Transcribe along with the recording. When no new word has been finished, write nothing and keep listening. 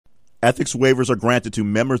Ethics waivers are granted to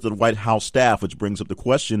members of the White House staff, which brings up the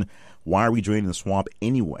question, why are we draining the swamp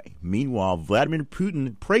anyway? Meanwhile, Vladimir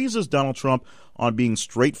Putin praises Donald Trump on being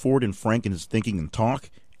straightforward and frank in his thinking and talk,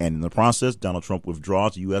 and in the process, Donald Trump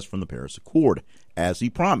withdraws the U.S. from the Paris Accord, as he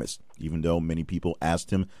promised, even though many people asked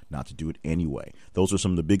him not to do it anyway. Those are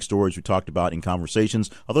some of the big stories we talked about in Conversations,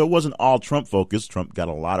 although it wasn't all Trump-focused. Trump got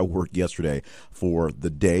a lot of work yesterday for the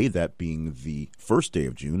day, that being the first day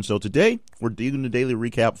of June. So today, we're doing the daily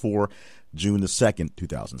recap for June the 2nd,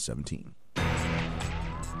 2017.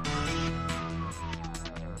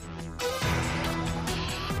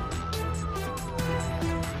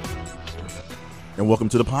 And welcome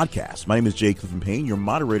to the podcast. My name is Jay Clifton Payne, your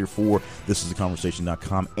moderator for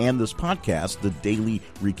ThisIsTheConversation.com and this podcast, the daily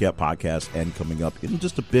recap podcast. And coming up in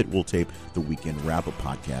just a bit, we'll tape the weekend wrap-up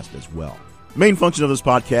podcast as well. Main function of this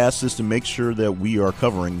podcast is to make sure that we are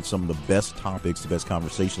covering some of the best topics, the best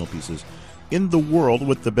conversational pieces in the world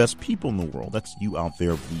with the best people in the world. That's you out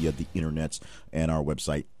there via the internets and our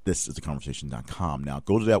website, ThisIsTheConversation.com. Now,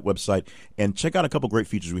 go to that website and check out a couple great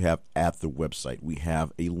features we have at the website. We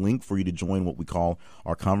have a link for you to join what we call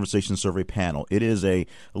our Conversation Survey Panel. It is a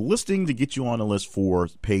listing to get you on a list for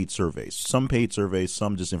paid surveys. Some paid surveys,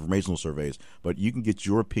 some just informational surveys, but you can get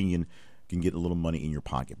your opinion, can get a little money in your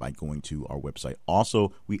pocket by going to our website.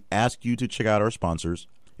 Also, we ask you to check out our sponsors.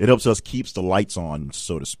 It helps us keeps the lights on,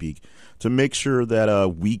 so to speak, to make sure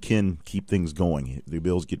that we can keep things going. The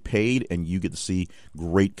bills get paid, and you get to see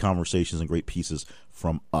great conversations and great pieces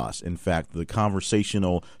from us. In fact, the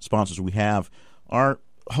conversational sponsors we have are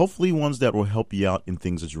hopefully ones that will help you out in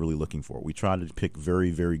things that you're really looking for. We try to pick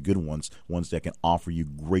very, very good ones that can offer you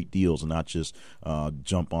great deals and not just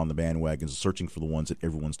jump on the bandwagons searching for the ones that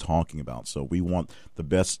everyone's talking about. So we want the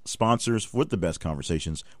best sponsors with the best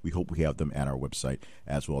conversations. We hope we have them at our website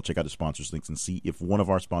as well. Check out the sponsors links and see if one of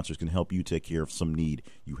our sponsors can help you take care of some need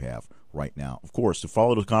you have right now. Of course, to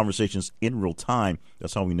follow those conversations in real time,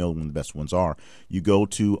 that's how we know when the best ones are. You go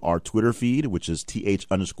to our Twitter feed, which is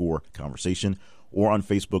th_conversation, or on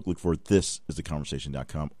Facebook, look for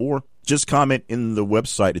ThisIsTheConversation.com, or just comment in the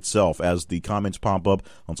website itself. As the comments pop up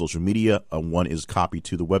on social media, one is copied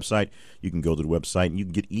to the website. You can go to the website and you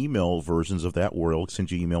can get email versions of that, or it'll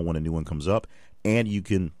send you email when a new one comes up, and you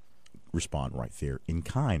can respond right there in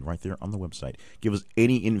kind, right there on the website. Give us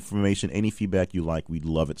any information, any feedback you like. We'd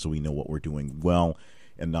love it so we know what we're doing well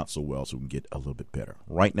and not so well, so we can get a little bit better.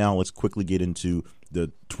 Right now, let's quickly get into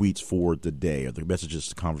the tweets for the day, or the messages,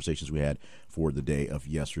 the conversations we had for the day of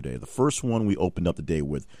yesterday. The first one we opened up the day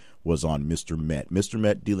with was on Mr. Met. Mr.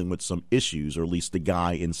 Met dealing with some issues, or at least the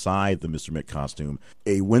guy inside the Mr. Met costume.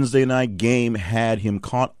 A Wednesday night game had him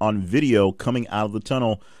caught on video coming out of the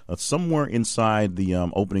tunnel somewhere inside the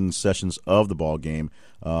opening sessions of the ball game.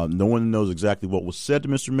 No one knows exactly what was said to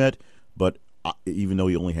Mr. Met, but even though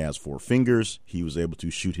he only has 4 fingers, he was able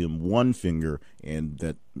to shoot him 1 finger, and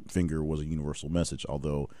that finger was a universal message.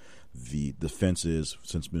 Although the defense is,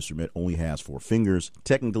 since Mr. Met only has 4 fingers,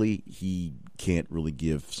 technically he can't really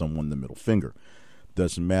give someone the middle finger.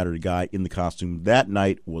 Doesn't matter. The guy in the costume that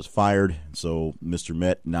night was fired, so Mr.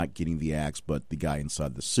 Met not getting the axe, but the guy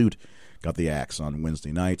inside the suit got the axe on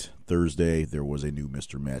Wednesday night. Thursday, there was a new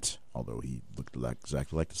Mr. Met, although he looked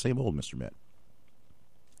exactly like the same old Mr. Met.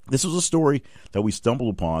 This was a story that we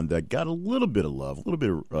stumbled upon that got a little bit of love, a little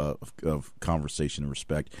bit of conversation and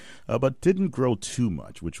respect, but didn't grow too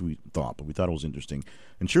much, which we thought, but we thought it was interesting.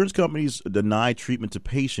 Insurance companies deny treatment to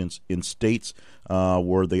patients in states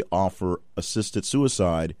where they offer assisted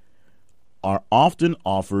suicide are often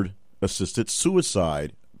offered assisted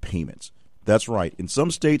suicide payments. That's right. In some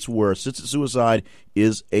states where assisted suicide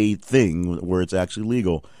is a thing, where it's actually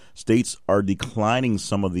legal, states are declining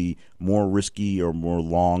some of the more risky or more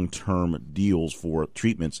long-term deals for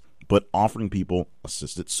treatments, but offering people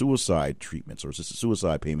assisted suicide treatments or assisted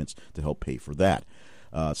suicide payments to help pay for that.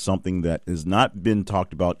 Something that has not been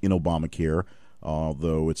talked about in Obamacare,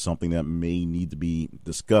 although it's something that may need to be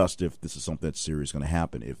discussed if this is something that's serious going to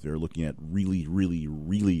happen. If they're looking at really, really,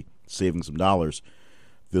 really saving some dollars,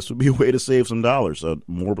 this would be a way to save some dollars.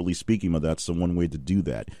 Morbidly speaking, but that's the one way to do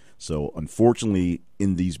that. So unfortunately,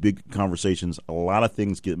 in these big conversations, a lot of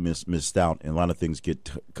things get missed out, and a lot of things get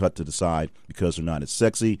cut to the side because they're not as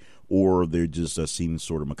sexy, or they're just seem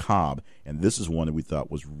sort of macabre. And this is one that we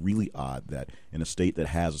thought was really odd, that in a state that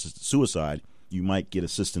has assisted suicide, you might get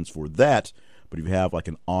assistance for that, but if you have like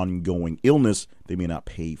an ongoing illness, they may not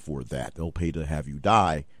pay for that. They'll pay to have you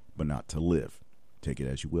die, but not to live. Take it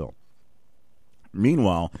as you will.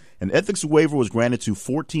 Meanwhile, an ethics waiver was granted to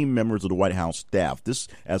 14 members of the White House staff. This,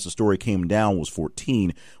 as the story came down, was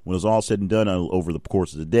 14. When it was all said and done over the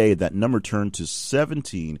course of the day, that number turned to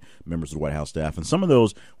 17 members of the White House staff. And some of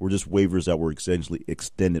those were just waivers that were essentially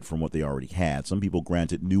extended from what they already had. Some people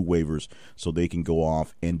granted new waivers so they can go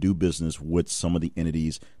off and do business with some of the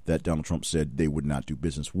entities that Donald Trump said they would not do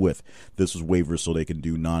business with. This was waivers so they can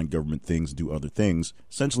do non-government things, do other things,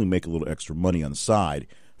 essentially make a little extra money on the side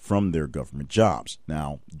from their government jobs.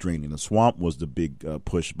 Now, draining the swamp was the big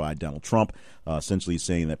push by Donald Trump, essentially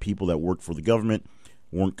saying that people that worked for the government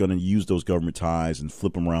weren't going to use those government ties and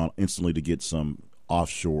flip them around instantly to get some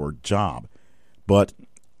offshore job. But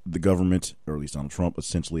the government, or at least Donald Trump,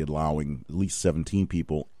 essentially allowing at least 17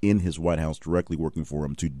 people in his White House directly working for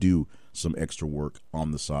him to do some extra work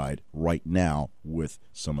on the side right now with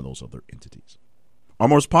some of those other entities. Our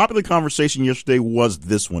most popular conversation yesterday was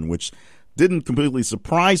this one, which didn't completely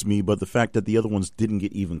surprise me, but the fact that the other ones didn't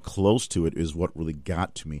get even close to it is what really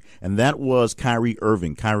got to me. And that was Kyrie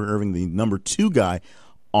Irving. Kyrie Irving, the number 2 guy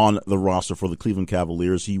on the roster for the Cleveland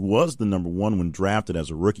Cavaliers. He was the number 1 when drafted as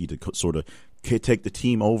a rookie to sort of take the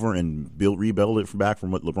team over and rebuild it back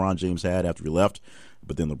from what LeBron James had after he left.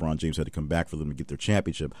 But then LeBron James had to come back for them to get their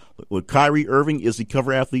championship. Look, Kyrie Irving is the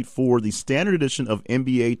cover athlete for the standard edition of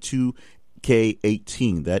NBA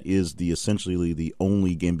 2K18. That is essentially the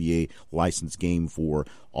only NBA licensed game for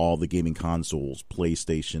all the gaming consoles,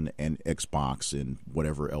 PlayStation and Xbox and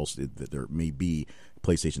whatever else that there may be.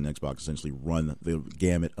 PlayStation and Xbox essentially run the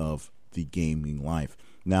gamut of the gaming life.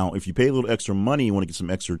 Now, if you pay a little extra money, you want to get some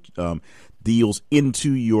extra deals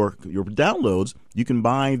into your downloads, you can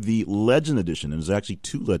buy the Legend Edition. And there's actually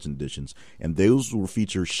 2 Legend Editions, and those will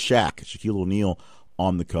feature Shaquille O'Neal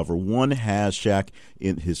on the cover. One has Shaq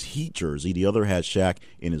in his Heat jersey. The other has Shaq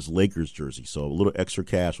in his Lakers jersey. So a little extra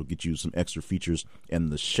cash will get you some extra features.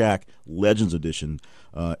 And the Shaq Legends Edition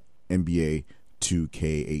NBA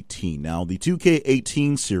 2K18. Now, the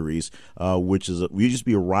 2K18 series, which used to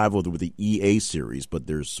be a rival with the EA series, but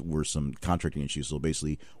were some contracting issues. So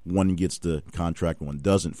basically, one gets the contract, one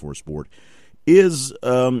doesn't for a sport,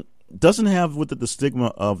 doesn't have with it the stigma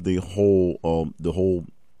of the whole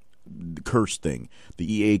curse thing,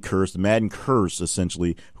 the EA curse, the Madden curse.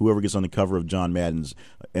 Essentially, whoever gets on the cover of John Madden's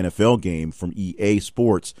NFL game from EA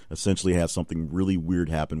Sports essentially has something really weird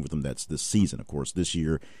happen with them. That's this season. Of course, this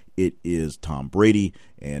year it is Tom Brady,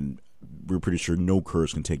 and we're pretty sure no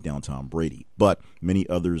curse can take down Tom Brady. But many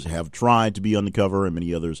others have tried to be on the cover, and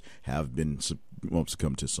many others have been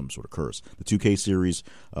succumb to some sort of curse. The 2K series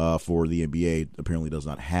for the NBA apparently does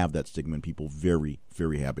not have that stigma, and people very,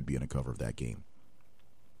 very happy to be on the cover of that game.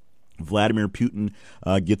 Vladimir Putin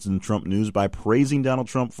gets in Trump news by praising Donald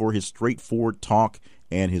Trump for his straightforward talk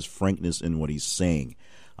and his frankness in what he's saying.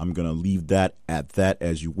 I'm going to leave that at that,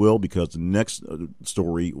 as you will, because the next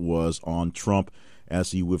story was on Trump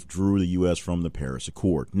as he withdrew the U.S. from the Paris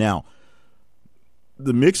Accord. Now,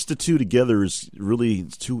 the mix the two together is really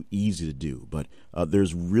too easy to do, but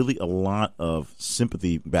there's really a lot of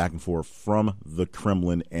sympathy back and forth from the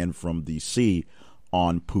Kremlin and from D.C.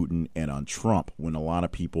 on Putin and on Trump, when a lot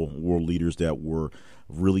of people, world leaders that were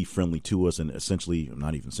really friendly to us and essentially,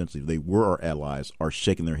 not even essentially, they were our allies, are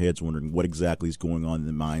shaking their heads wondering what exactly is going on in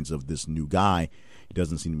the minds of this new guy. It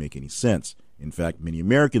doesn't seem to make any sense. In fact, many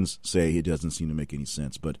Americans say it doesn't seem to make any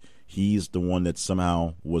sense, but he's the one that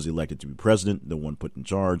somehow was elected to be president, the one put in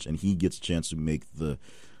charge, and he gets a chance to make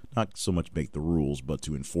not so much make the rules, but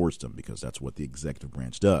to enforce them, because that's what the executive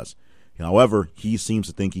branch does. However, he seems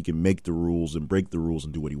to think he can make the rules and break the rules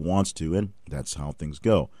and do what he wants to, and that's how things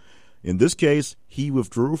go. In this case, he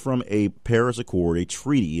withdrew from a Paris Accord, a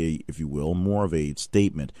treaty, if you will, more of a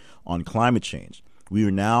statement on climate change. We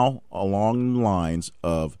are now along the lines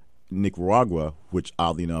of Nicaragua, which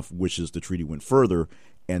oddly enough wishes the treaty went further,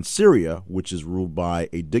 and Syria, which is ruled by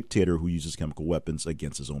a dictator who uses chemical weapons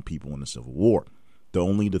against his own people in a civil war.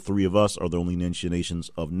 The 3 of us are the only nations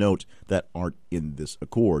of note that aren't in this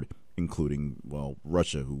accord, including,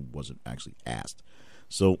 Russia, who wasn't actually asked.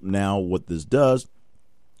 So now what this does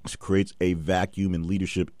is creates a vacuum in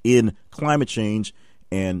leadership in climate change,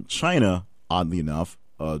 and China, oddly enough,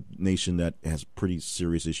 a nation that has pretty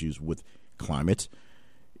serious issues with climate,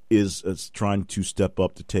 is trying to step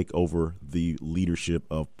up to take over the leadership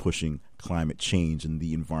of pushing climate change and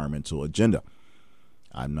the environmental agenda.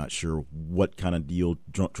 I'm not sure what kind of deal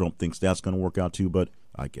Trump thinks that's going to work out to, but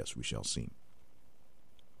I guess we shall see.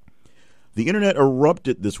 The internet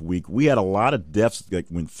erupted this week. We had a lot of deaths that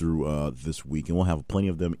went through this week, and we'll have plenty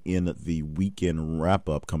of them in the weekend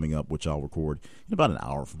wrap-up coming up, which I'll record in about an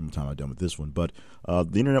hour from the time I'm done with this one. But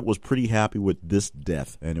the internet was pretty happy with this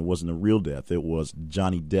death, and it wasn't a real death. It was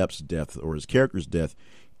Johnny Depp's death, or his character's death,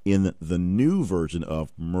 in the new version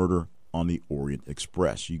of Murder on the Orient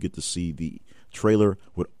Express. You get to see the trailer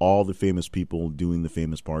with all the famous people doing the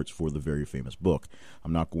famous parts for the very famous book.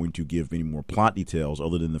 I'm not going to give any more plot details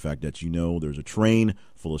other than the fact that there's a train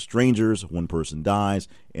full of strangers, one person dies,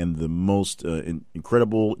 and the most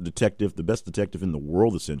incredible detective, the best detective in the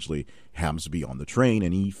world essentially, happens to be on the train,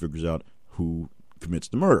 and he figures out who commits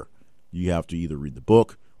the murder. You have to either read the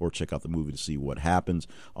book or check out the movie to see what happens.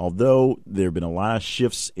 Although there have been a lot of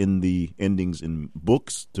shifts in the endings in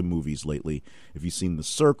books to movies lately. If you've seen The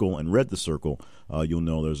Circle and read The Circle, you'll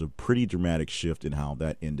know there's a pretty dramatic shift in how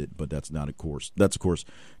that ended. But that's of course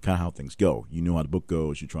kind of how things go. You know how the book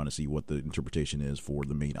goes. You're trying to see what the interpretation is for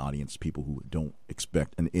the main audience, people who don't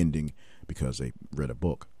expect an ending because they read a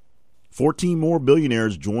book. 14 more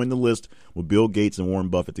billionaires joined the list with Bill Gates and Warren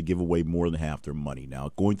Buffett to give away more than half their money.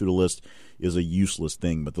 Now, going through the list is a useless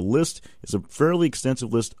thing, but the list is a fairly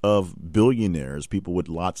extensive list of billionaires, people with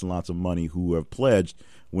lots and lots of money who have pledged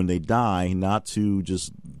when they die not to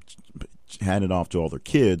just hand it off to all their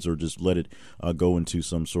kids or just let it go into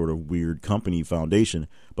some sort of weird company foundation,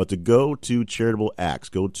 but to go to charitable acts,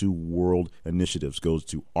 go to world initiatives, go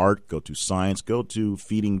to art, go to science, go to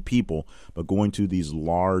feeding people, but going to these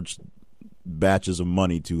large batches of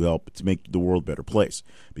money to help to make the world a better place,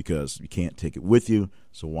 because you can't take it with you,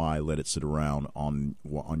 so why let it sit around on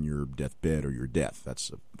your deathbed or your death?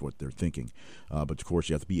 That's what they're thinking. But of course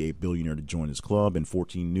you have to be a billionaire to join this club, and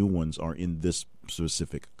 14 new ones are in this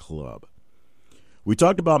specific club. We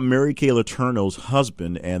talked about Mary Kay Letourneau's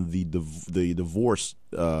husband and the divorce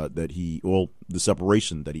the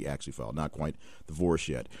separation that he actually filed. Not quite divorce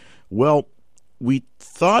yet. Well, we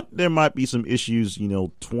thought there might be some issues,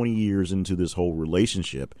 20 years into this whole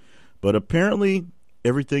relationship, but apparently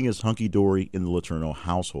everything is hunky-dory in the Letourneau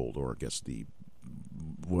household, or I guess the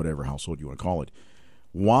whatever household you want to call it.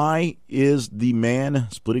 Why is the man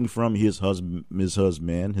splitting from his wife?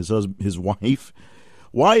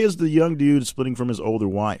 Why is the young dude splitting from his older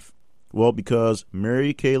wife? Well, because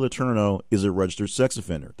Mary Kay Letourneau is a registered sex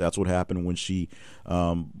offender. That's what happened when she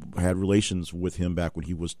had relations with him back when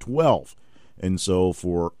he was 12. And so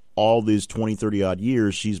for all these 20, 30-odd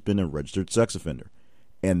years, she's been a registered sex offender.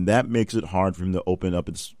 And that makes it hard for him to open up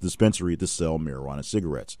its dispensary to sell marijuana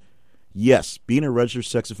cigarettes. Yes, being a registered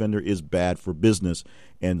sex offender is bad for business.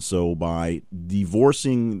 And so by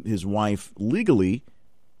divorcing his wife legally,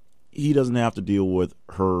 he doesn't have to deal with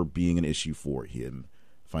her being an issue for him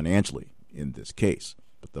financially in this case.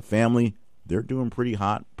 But the family, they're doing pretty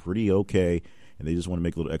hot, pretty okay, and they just want to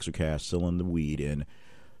make a little extra cash selling the weed, and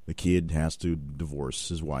the kid has to divorce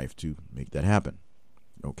his wife to make that happen.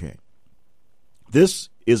 Okay. This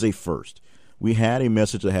is a first. We had a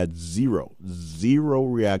message that had zero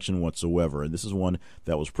reaction whatsoever, and this is one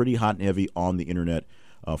that was pretty hot and heavy on the internet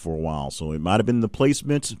for a while. So it might have been the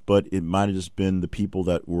placement, but it might have just been the people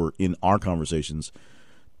that were in our conversations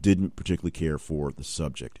didn't particularly care for the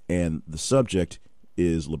subject. And the subject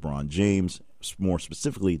is LeBron James, more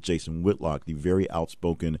specifically Jason Whitlock, the very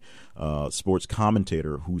outspoken sports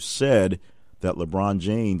commentator who said that LeBron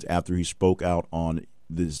James, after he spoke out on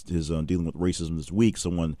his dealing with racism this week,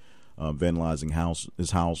 someone vandalizing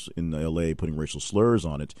his house in L.A., putting racial slurs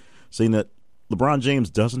on it, saying that LeBron James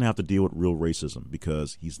doesn't have to deal with real racism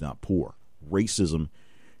because he's not poor. Racism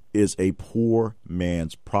is a poor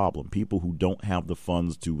man's problem. People who don't have the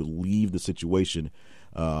funds to leave the situation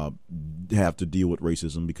have to deal with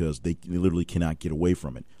racism because they literally cannot get away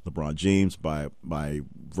from it. LeBron James, by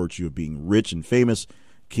virtue of being rich and famous,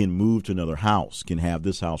 can move to another house, can have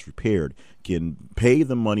this house repaired, can pay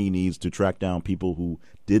the money he needs to track down people who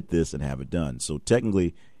did this and have it done. So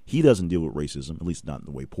technically, he doesn't deal with racism, at least not in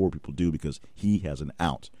the way poor people do, because he has an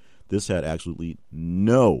out. This had absolutely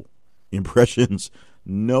no impressions,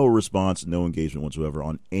 no response, no engagement whatsoever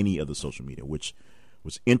on any of the social media, which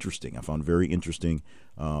was interesting. I found very interesting,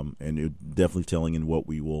 and it definitely telling in what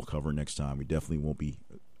we will cover next time. We definitely won't be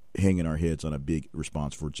hanging our heads on a big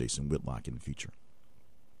response for Jason Whitlock in the future.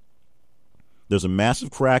 There's a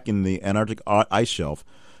massive crack in the Antarctic ice shelf.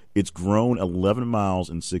 It's grown 11 miles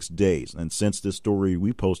in 6 days. And since this story,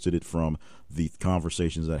 we posted it from the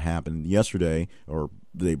conversations that happened yesterday, or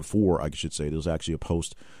the day before, I should say. There was actually a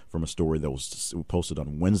post from a story that was posted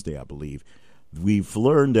on Wednesday, I believe. We've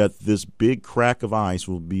learned that this big crack of ice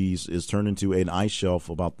is turned into an ice shelf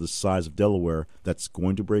about the size of Delaware that's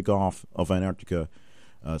going to break off of Antarctica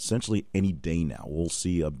essentially any day now. We'll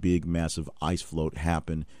see a big, massive ice float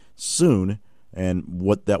happen soon. And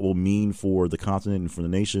what that will mean for the continent and for the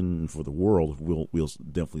nation and for the world, we'll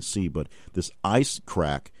definitely see. But this ice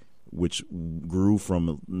crack, which grew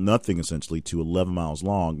from nothing essentially to 11 miles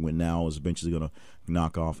long, when now is eventually going to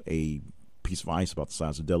knock off a piece of ice about the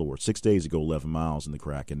size of Delaware. 6 days ago, 11 miles in the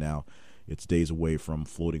crack, and now it's days away from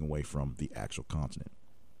floating away from the actual continent.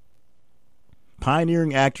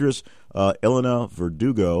 Pioneering actress Elena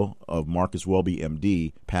Verdugo of Marcus Welby,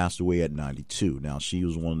 MD, passed away at 92. Now, she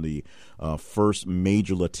was one of the first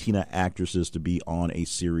major Latina actresses to be on a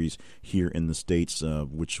series here in the States,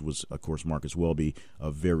 which was, of course, Marcus Welby, a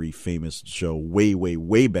very famous show way, way,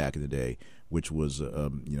 way back in the day, which was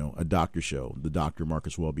a doctor show. The doctor,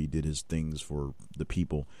 Marcus Welby, did his things for the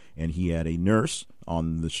people, and he had a nurse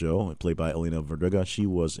on the show, played by Elena Verdugo. She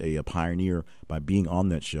was a pioneer by being on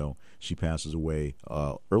that show. She passes away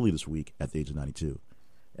early this week at the age of 92.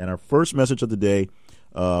 And our first message of the day,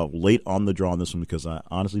 late on the draw on this one because I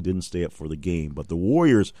honestly didn't stay up for the game, but the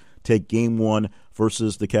Warriors take Game 1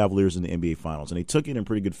 versus the Cavaliers in the NBA Finals, and they took it in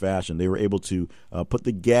pretty good fashion. They were able to put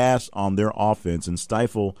the gas on their offense and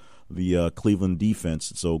stifle the Cleveland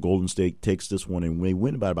defense. So Golden State takes this one, and they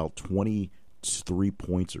win by about 23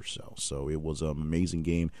 points or so. So it was an amazing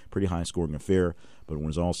game, pretty high-scoring affair. But when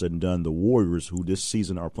it's all said and done, the Warriors, who this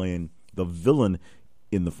season are playing the villain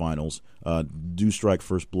in the finals, do strike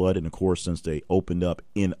first blood. And, of course, since they opened up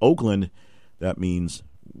in Oakland, that means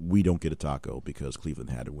we don't get a taco because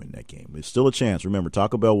Cleveland had to win that game. There's still a chance. Remember,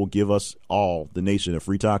 Taco Bell will give us all, the nation, a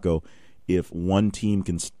free taco if one team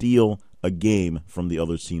can steal a game from the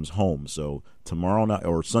other team's home. So tomorrow night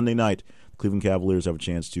or Sunday night, the Cleveland Cavaliers have a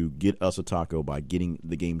chance to get us a taco by getting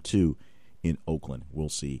the Game 2 in Oakland. We'll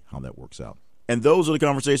see how that works out. And those are the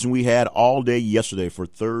conversations we had all day yesterday for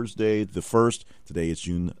Thursday the 1st. Today is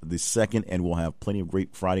June the 2nd, and we'll have plenty of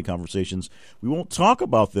great Friday conversations. We won't talk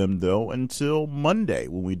about them, though, until Monday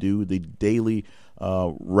when we do the daily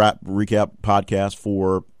recap podcast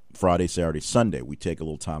for Friday, Saturday, Sunday. We take a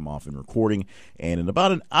little time off in recording, and in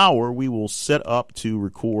about an hour, we will set up to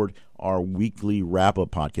record our weekly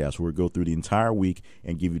wrap-up podcast where we go through the entire week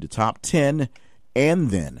and give you the top 10 and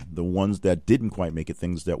then the ones that didn't quite make it,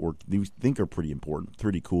 things that we think are pretty important,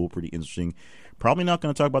 pretty cool, pretty interesting. Probably not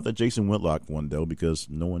going to talk about the Jason Whitlock one, though, because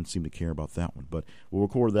no one seemed to care about that one. But we'll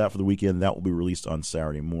record that for the weekend. That will be released on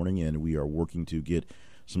Saturday morning, and we are working to get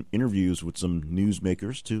some interviews with some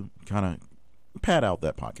newsmakers to kind of pad out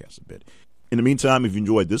that podcast a bit. In the meantime, if you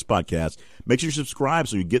enjoyed this podcast, make sure you subscribe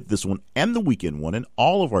so you get this one and the weekend one and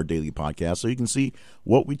all of our daily podcasts so you can see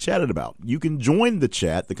what we chatted about. You can join the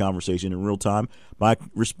chat, the conversation in real time by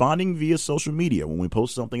responding via social media. When we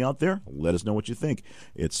post something out there, let us know what you think.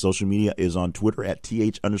 Its social media is on Twitter at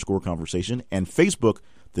 @th_conversation and Facebook,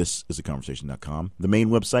 thisisaconversation.com. The main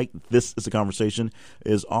website, This Is a Conversation,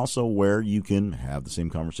 is also where you can have the same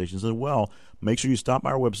conversations as well. Make sure you stop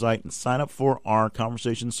by our website and sign up for our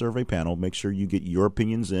conversation survey panel. Make sure you get your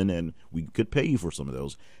opinions in, and we could pay you for some of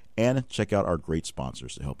those. And check out our great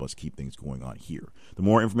sponsors to help us keep things going on here. The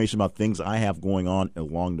more information about things I have going on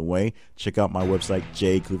along the way, check out my website,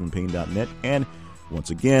 jclevelandpayne.net. And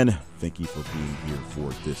once again, thank you for being here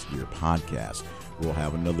for this year podcast. We'll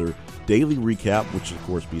have another daily recap, which of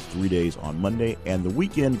course be 3 days on Monday, and the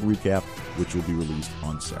weekend recap, which will be released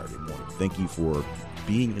on Saturday morning. Thank you for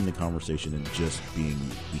being in the conversation and just being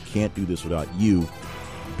you. We can't do this without you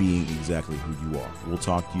being exactly who you are. We'll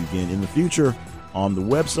talk to you again in the future on the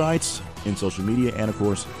websites, in social media, and of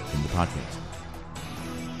course in the podcast.